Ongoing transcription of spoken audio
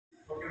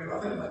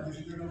Ok,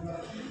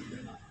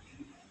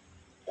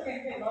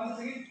 vamos a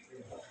seguir.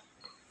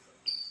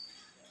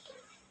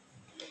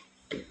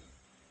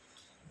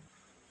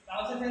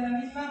 Vamos a hacer la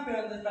misma,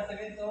 pero en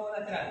desplazamiento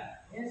lateral.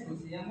 Es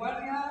un silla en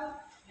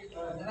guardia, y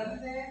por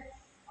adelante,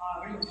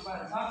 abrimos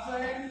para el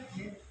chapter,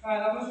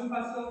 damos un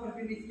paso por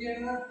la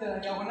izquierda de la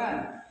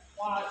diagonal.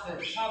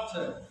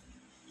 Chapter.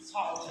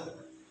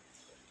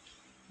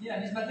 Y la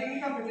misma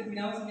técnica, pero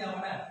terminamos en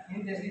diagonal,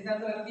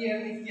 deslizando la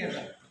pierna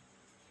izquierda.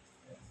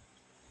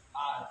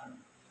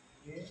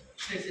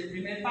 Desde el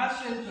primer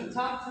paso, el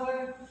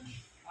chapter,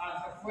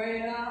 hacia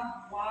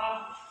afuera,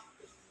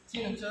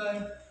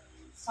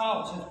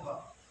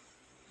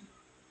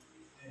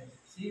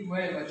 sí,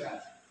 vuelvo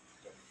atrás.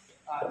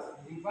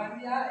 En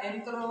guardia,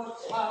 entro,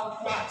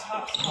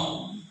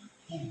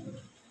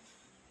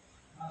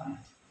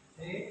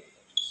 ¿sí?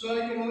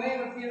 Solo hay que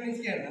mover la pierna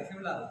izquierda hacia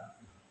un lado.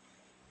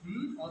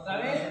 Otra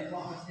vez,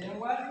 en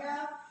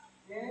guardia,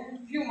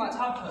 piuma,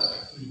 chapter.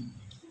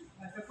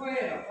 Hacia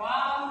afuera,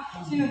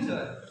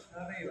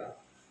 arriba.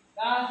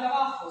 Hacia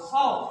abajo,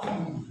 sao.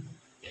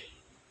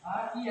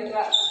 Y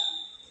atrás.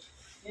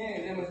 Bien,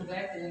 tenemos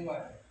otra vez en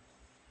guardia.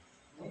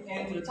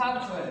 Entro,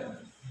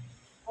 chapter.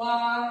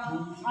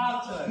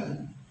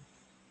 Chapter.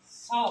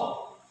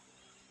 Sao.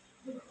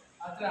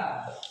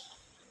 Atrás.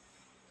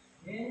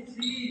 Bien,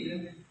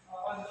 sí.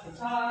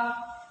 Avanza,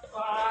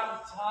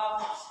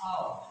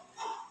 sao.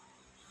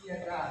 Y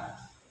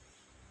atrás.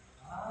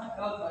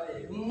 Otra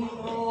vez.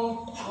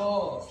 1,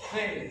 2,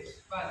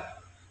 3,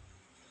 4.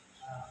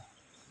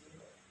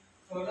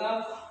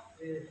 Sola,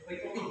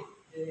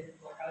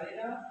 la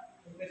cadera,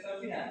 empezó al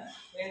final.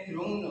 Entre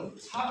 1,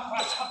 chap,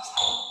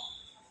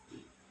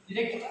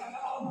 directo.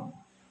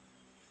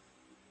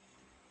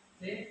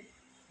 ¿Sí?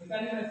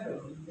 Acá no es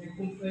flow.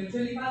 El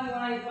cholipán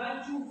va a ir 1,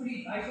 2,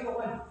 3, ahí solo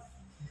 1.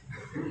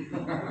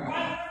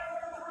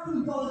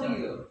 Todo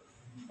seguido.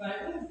 Vale,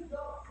 1, 2,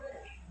 3.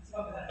 Se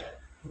va a empezar.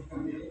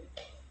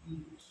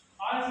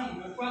 Ahora sí,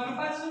 los 4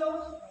 pasos.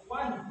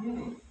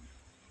 1,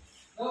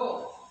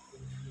 2,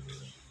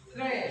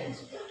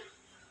 3,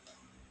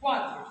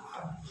 4,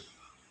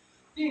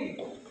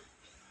 5.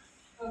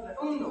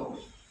 1,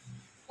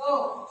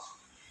 2,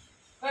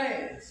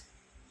 3,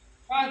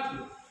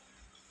 4,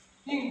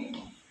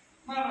 5.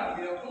 Más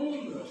rápido.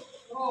 1,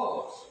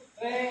 2,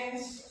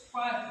 3,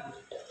 4,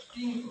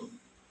 5.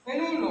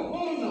 En 1,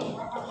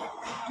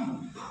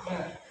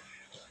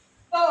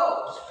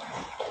 2,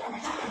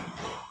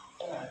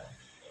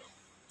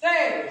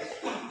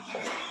 3,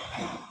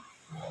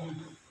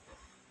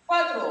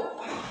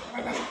 4,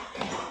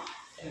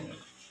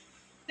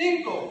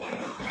 5,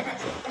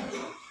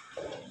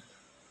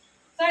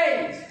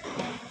 6,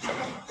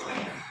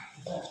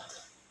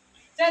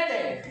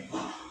 7,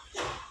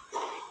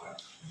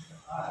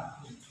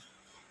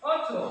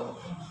 8,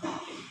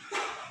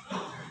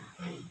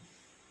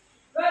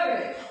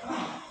 9,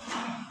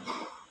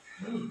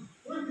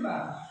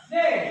 última,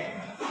 10.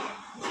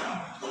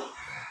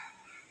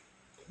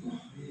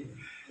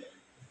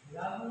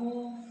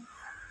 Giramos,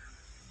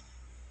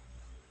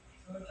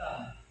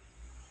 soltamos.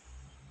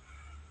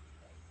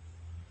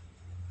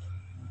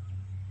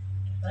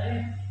 ¿Está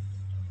bien?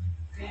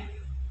 Sí.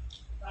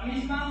 La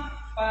misma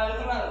para el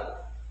otro lado.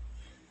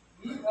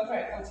 Otra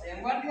vez,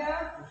 en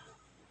guardia.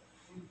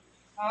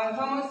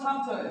 Avanzamos,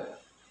 chapter.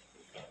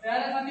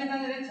 Pedales la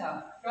pierna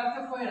derecha,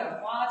 hacia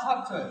afuera,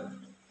 chapter.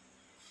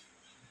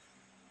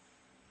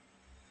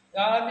 Y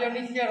ahora la pierna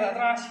izquierda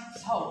atrás,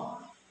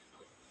 sao.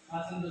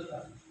 Hacen 2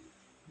 pasos.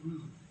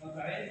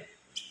 Otra vez.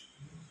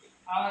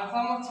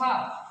 Avanzamos,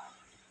 chap.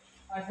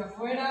 Hacia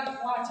afuera,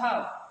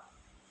 chap.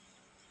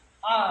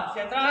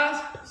 Hacia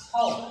atrás,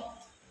 sao.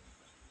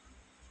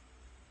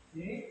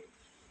 ¿Sí?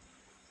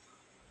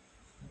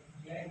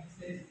 Bien,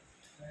 sí.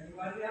 En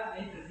guardia,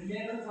 entre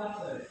primero,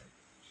 chapter.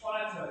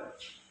 Chapter.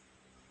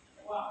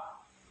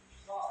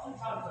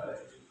 Chapter.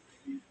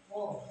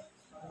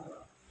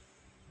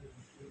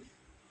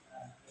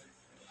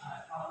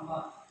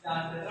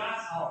 Dan detrás,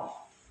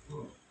 sao.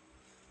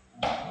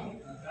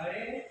 Otra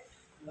vez.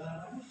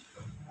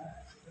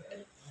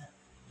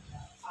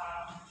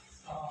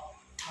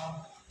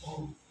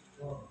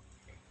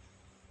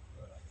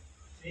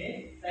 ¿Sí?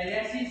 La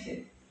idea es irse.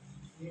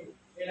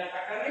 El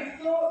ataca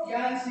recto y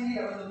ahora sí,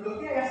 cuando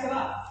bloquea ya se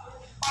va.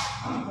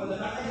 Cuando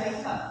ataca ya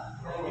está.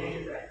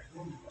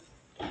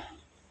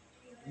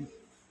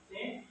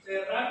 ¿Sí?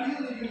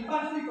 Rápido desde un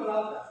paso y con la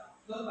otra.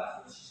 2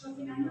 pasos.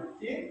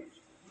 ¿Sí?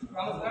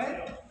 Vamos otra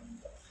vez.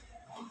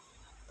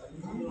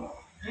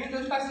 Bien,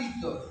 2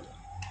 pasitos.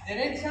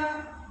 Derecha,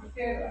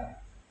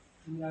 izquierda.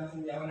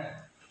 Sin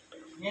diagonal.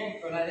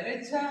 Bien, con la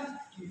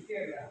derecha,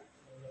 izquierda.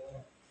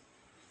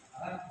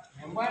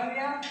 En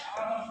guardia,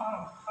 vamos.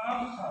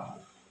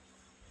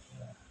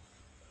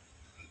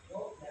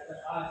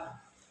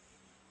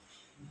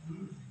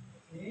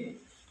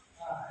 ¿Sí?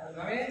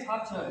 Otra vez,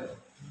 chapter.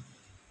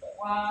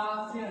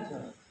 Silencio.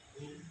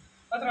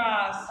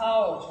 Atrás,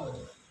 sao.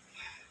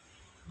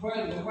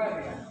 Vuelve,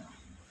 guardia.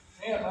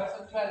 Mira, para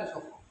eso trae los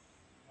ojos.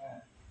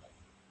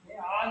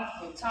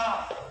 Alto,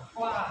 chap,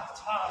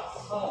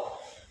 sao.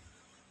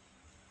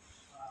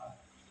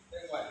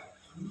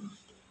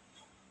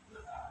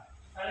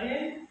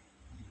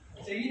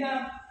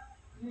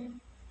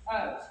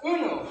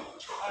 Uno.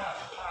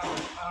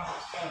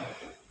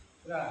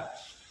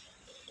 Atrás.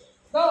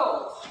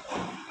 Dos.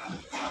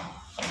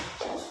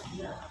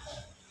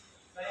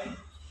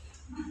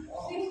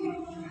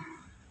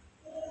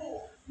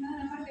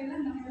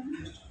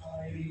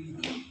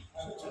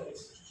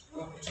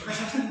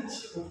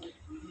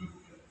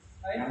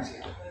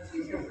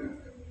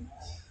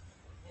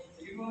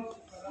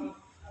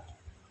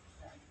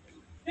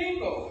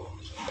 Cinco.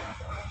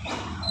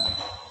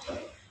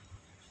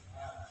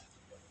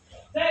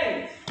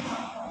 Seis.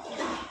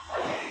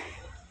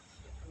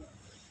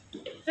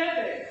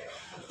 Siete.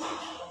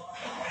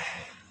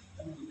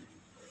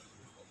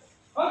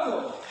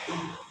 Ocho.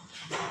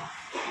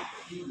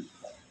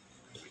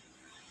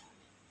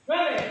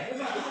 Nueve.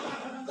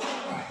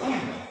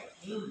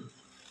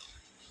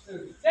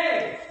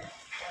 Seis.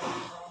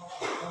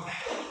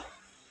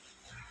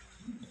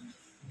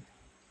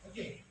 Ok.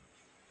 ¿Qué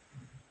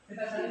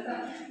tal está?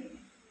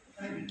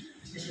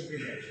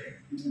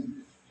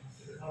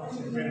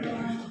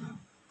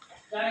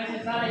 La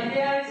necesaria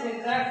idea es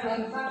entrar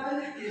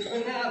frontal y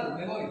después de lado,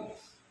 me voy.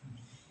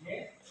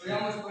 ¿Bien?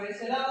 Vamos por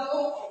ese lado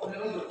o por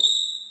el otro.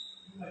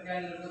 Marcar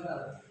en los dos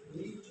lados.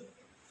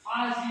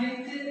 Al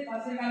siguiente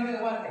hace cambio de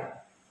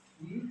guardia.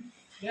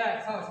 Mira,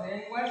 estamos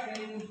en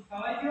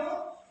caballo.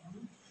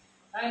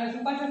 Nos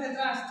un paso hacia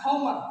atrás,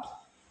 toma.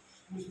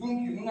 Un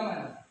spunky, una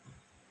mano.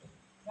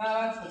 Nada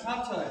más, chop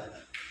choy.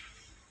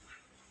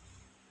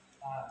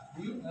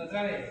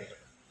 Otra vez.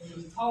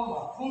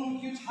 Toma,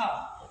 spunky,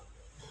 chop.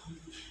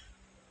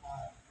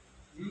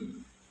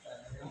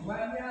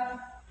 Guardia.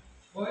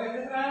 Voy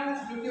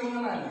detrás, yo tengo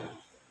una mano.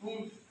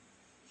 Un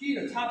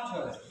giro, chop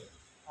choy.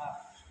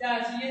 Ya,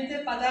 el siguiente,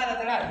 patada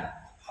lateral.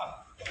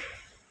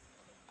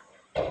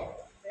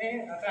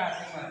 Atrás,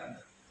 igual.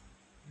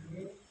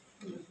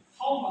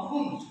 Toma,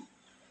 pum.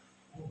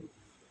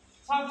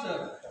 Chop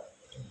choy.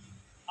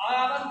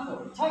 Avanzo,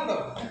 chango.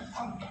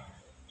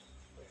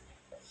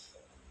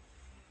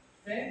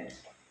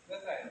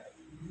 Otra vez.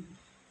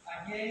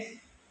 Aquí es.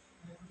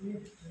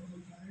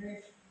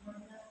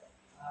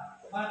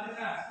 Parte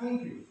atrás,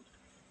 punto.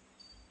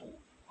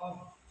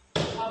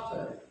 Chop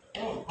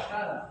choy.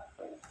 Patada.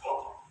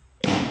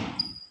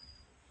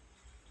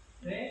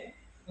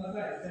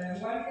 Otra vez, se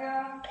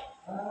enguarca.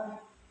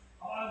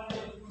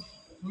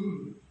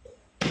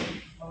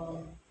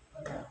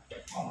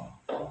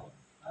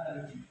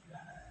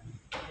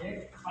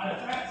 Para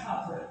atrás, chop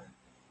choy.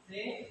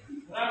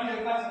 Rápido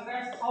el paso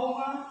atrás,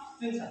 toma,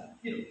 tensa,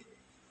 giro.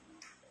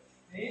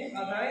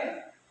 Otra vez,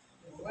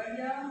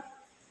 guardia.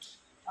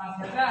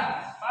 Hacia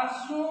atrás,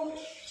 paso,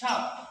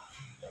 chao.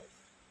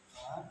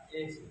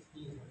 Eso,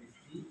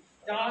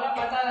 y ahora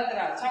patada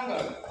lateral, chango.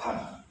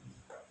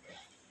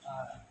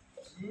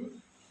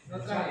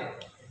 Otra vez.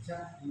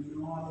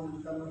 No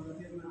adelantar la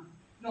pierna.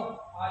 No,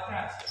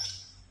 atrás.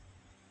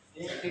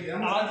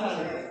 Avanza.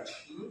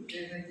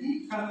 Desde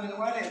aquí, cambio de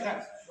guardia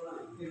atrás.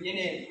 Que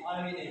viene,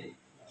 ahora viene él.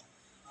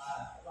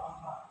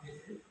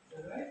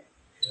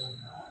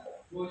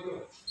 Voy yo.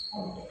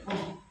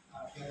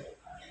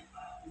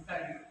 Está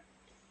aquí.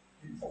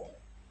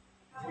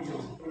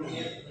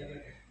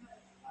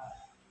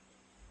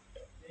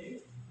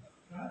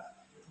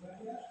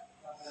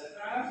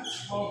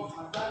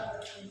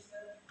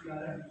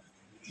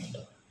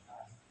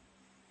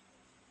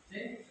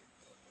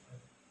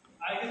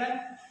 Ahí quedan.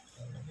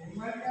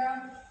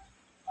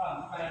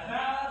 Para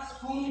atrás,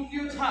 punto,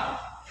 chao.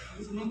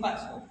 En un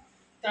paso.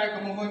 Tal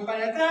como voy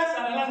para atrás,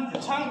 adelante,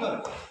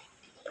 chango.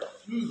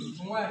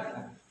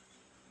 Muerta.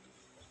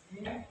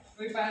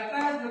 Voy para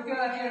atrás, bloqueo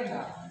la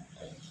pierna.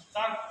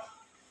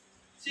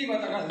 Sigo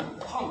atacando.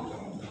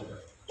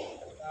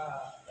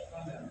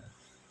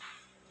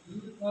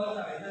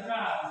 Otra vez,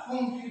 atrás,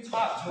 punto,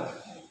 chao.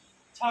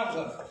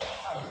 Chango.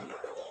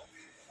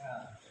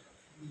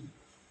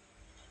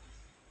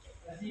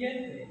 La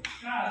siguiente,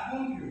 atrás,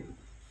 punto.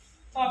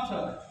 Chop,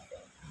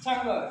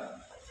 chango.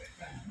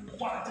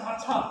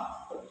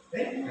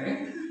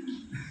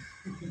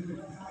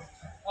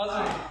 Otra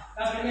vez,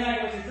 la primera que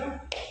hemos hecho,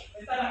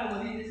 esta es la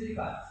comodín de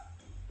slipar.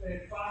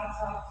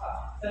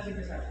 Ya se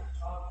empieza.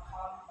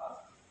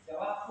 De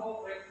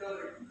abajo, recto,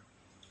 recto.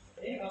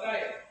 Otra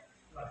vez,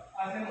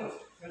 hacemos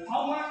el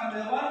toma,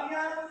 cambio de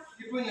guardia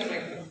y puño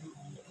recto.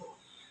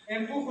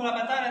 Empujo la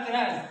patada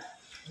lateral.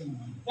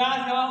 Ya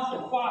hacia abajo,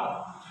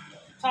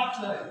 chop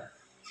choy.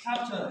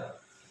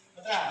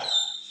 Atrás.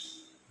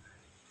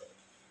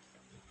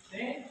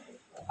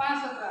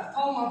 Paso atrás,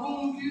 toma,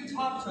 pum,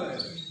 chop choy.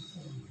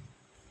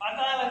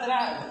 Patada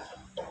lateral.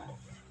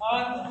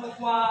 Avanzo,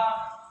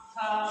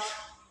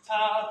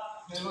 chap,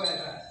 me voy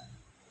atrás.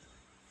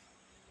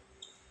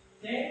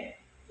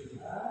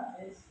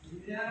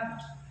 Estira,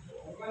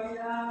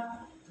 cualidad,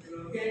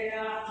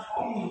 bloquea,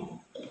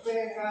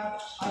 pega,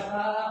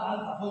 patada,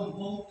 avanza, pum,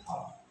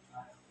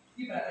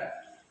 y para atrás.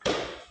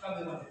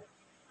 Cambio de base.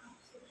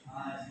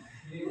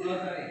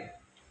 Otra vez.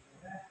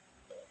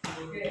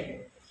 Bloqueo,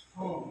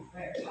 pum,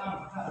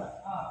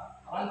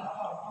 avanza,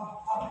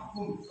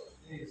 pum.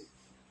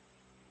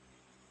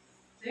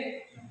 ¿Sí?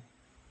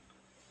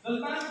 Dos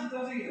más y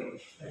dos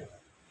seguidos.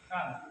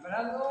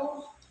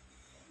 Preparados.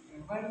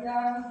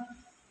 Guardia.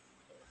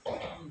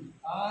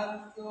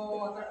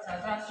 Alto,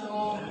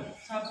 atraso,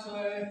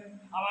 chapsoy,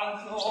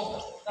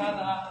 avanzo,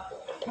 tada,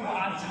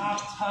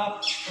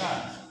 chap, chap,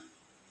 tras.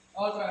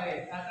 Otra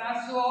vez,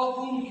 atraso,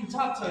 pum,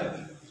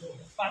 chapsoy.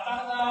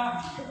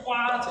 Patada,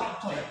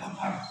 chapsoy, pam,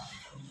 pam.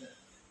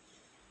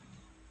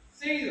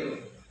 Seguido.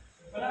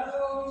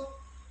 Preparados.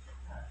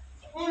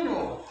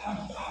 Uno.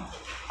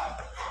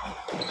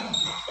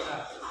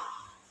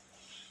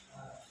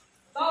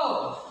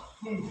 Dos.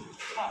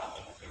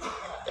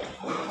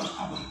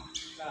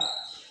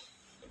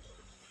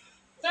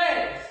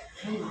 Tres.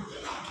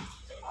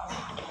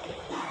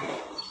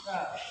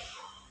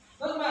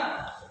 Dos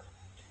más.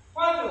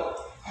 Cuatro.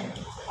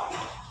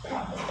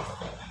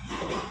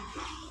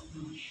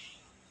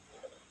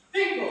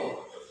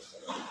 Cinco.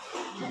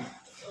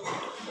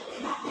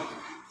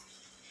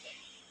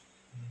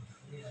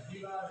 Y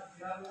arriba,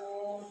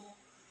 respiramos.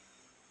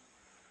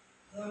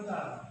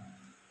 Levantamos.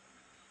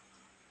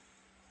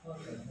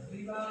 Ok,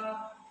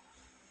 arriba.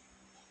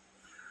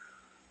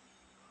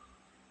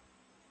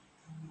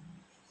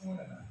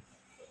 Una más.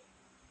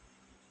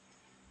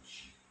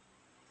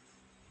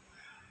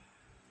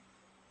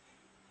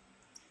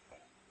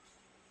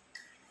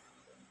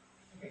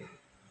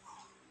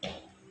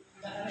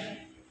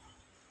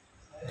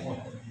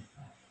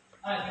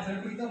 Ah, hay que hacer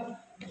un poquito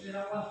de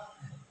agua.